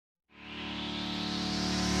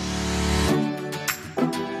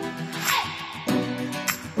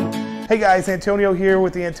Hey guys, Antonio here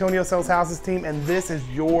with the Antonio Sells Houses team, and this is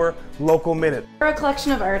your Local Minute. We're a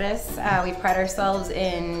collection of artists. We pride ourselves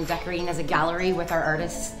in decorating as a gallery with our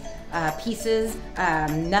artists' pieces.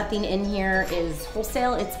 Nothing in here is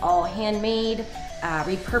wholesale. It's all handmade,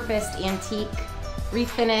 repurposed, antique,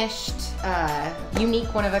 refinished,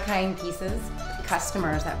 unique, one-of-a-kind pieces.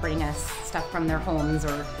 Customers that bring us stuff from their homes,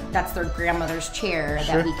 or that's their grandmother's chair,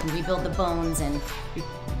 that we can rebuild the bones and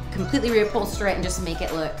completely reupholster it and just make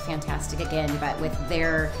it look fantastic again, but with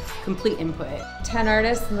their complete input. 10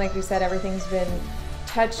 artists, and like we said, everything's been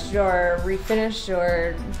touched or refinished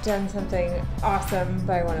or done something awesome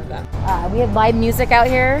by one of them. We have live music out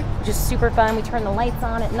here, which is super fun. We turn the lights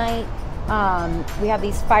on at night. We have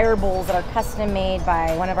these fire bowls that are custom made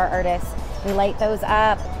by one of our artists. We light those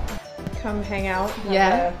up. Come hang out,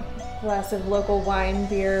 have a glass of local wine,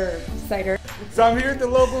 beer, or cider. So I'm here at the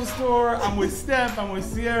local store. I'm with Steph, I'm with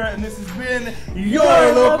Sierra, and this has been your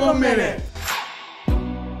Local Minute.